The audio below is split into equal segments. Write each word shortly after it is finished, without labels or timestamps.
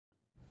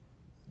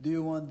Do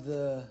you want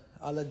the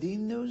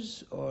Aladeen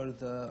news or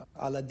the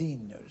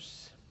Aladeen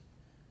news?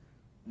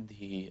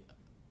 The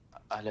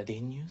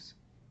Aladeen news?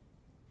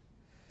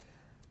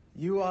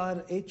 You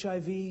are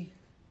HIV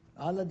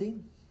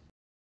Aladeen?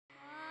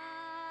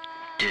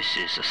 This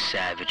is a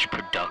savage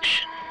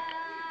production.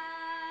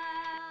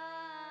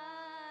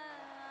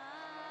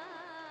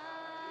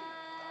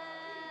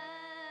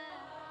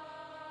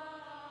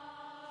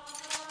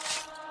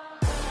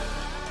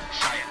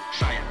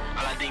 Sayad,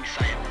 Aladeen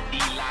Sayad,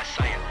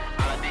 Sayad,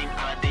 Aladeen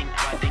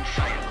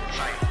Sayad,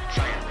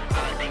 Sayad,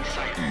 Aladeen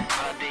Sayad,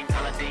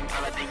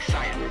 Aladeen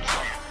Sayad,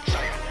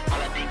 Sayad,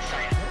 Aladeen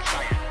Sayad,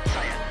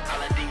 Sayad,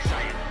 Aladeen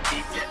Sayad,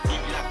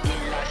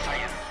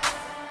 Sayad.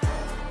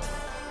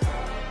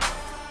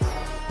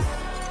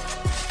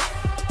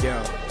 Yo,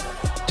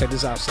 check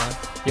this out, son.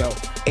 Yo,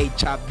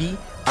 HIV,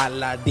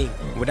 Aladeen.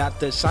 Without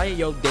the Sayad,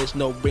 yo, there's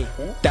no ring.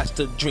 That's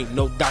the drink,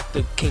 no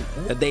Dr. King.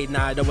 The day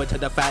night over to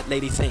the fat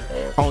lady sing.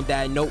 On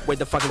that note, where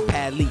the fucking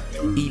pad leak.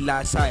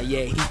 Sayad,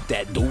 yeah, he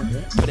that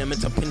dude. Put him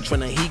into pinch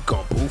when he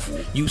gon' poof.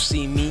 You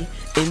see me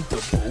in the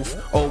booth.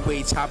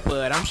 Always hot,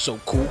 but I'm so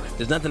cool.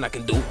 There's nothing I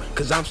can do,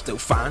 cause I'm still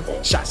fine.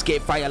 Shots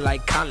get fire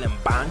like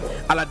Columbine.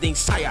 Aladeen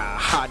Sayad,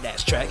 hard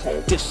ass track.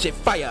 This shit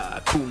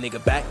fire, cool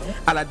nigga back.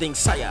 Aladeen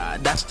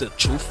Sayad, that's the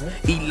truth.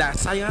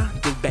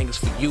 Sayad, this bang is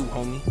for you,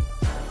 homie.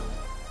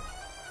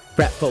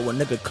 Rap for a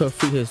nigga couldn't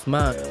free his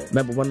mind.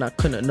 Remember when I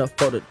couldn't enough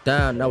fold it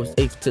down? I was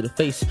ace to the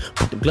face.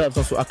 Put the gloves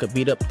on so I could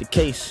beat up the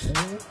case.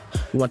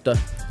 You want the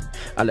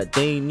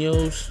Aladeen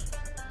news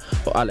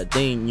or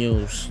Aladeen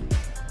news?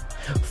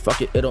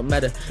 Fuck it, it don't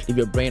matter. Leave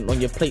your brain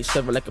on your plate,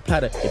 serve it like a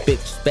platter. Your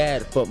bitch is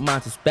bad, but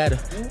mine's is better.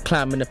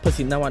 Climbing the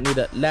pussy, now I need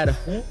a ladder.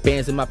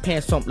 Bands in my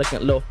pants, so I'm looking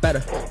a little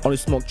fatter. Only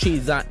smoke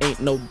trees, I ain't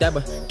no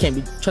dabber. Can't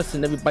be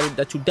trusting everybody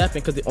that you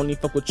dapping, cause they only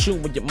fuck with you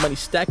when your money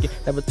stacking.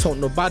 Never told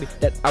nobody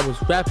that I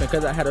was rapping,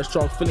 cause I had a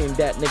strong feeling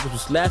that niggas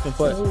was laughing.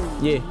 But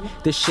yeah,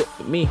 this shit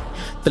for me.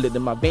 Feel it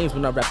in my veins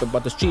when I rap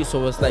about the streets,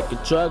 so it's like a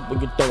drug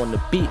when you throwing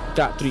the beat.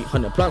 Got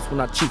 300 plus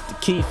when I cheat the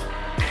Keith.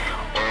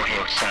 Oh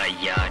hell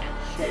Sayad,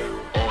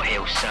 oh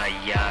hell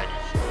Sayad,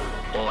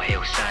 oh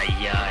hell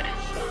Sayad,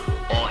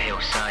 oh hell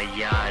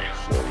Sayad,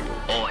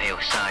 oh hell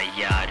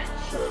Sayad,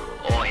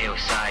 oh hell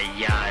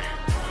Sayad,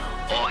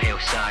 oh hell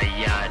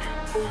Sayad,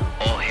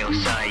 oh hell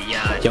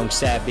Sayad. Young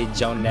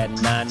Savage on that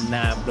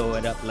 9-9, blow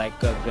it up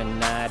like a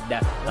granada.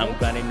 I'm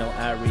grinding no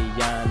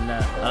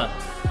Ariana,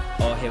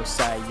 oh hell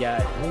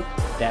Sayad,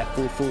 that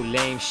foo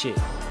lame shit.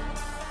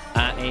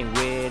 I ain't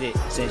with it,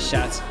 send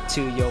shots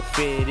to your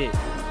fitted.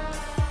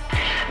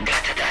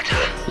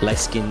 Light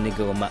skinned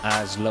nigga with my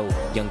eyes low,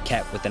 young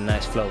cat with a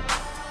nice flow.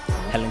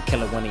 Helen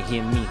Keller wanna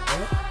hear me,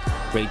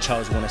 Ray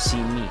Charles wanna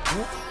see me.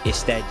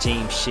 It's that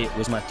James shit,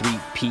 was my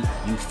 3-peat.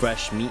 You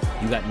fresh meat,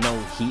 you got no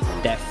heat.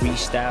 That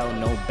freestyle,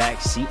 no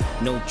backseat,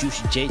 no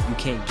juicy J, you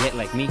can't get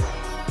like me.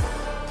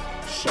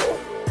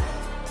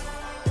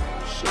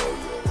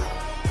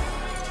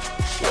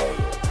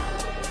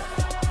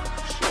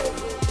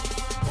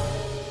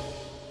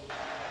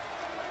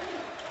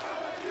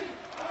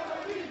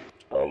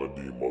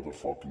 Aladeen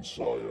motherfucking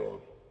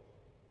Sayad.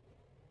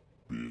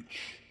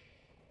 Bitch.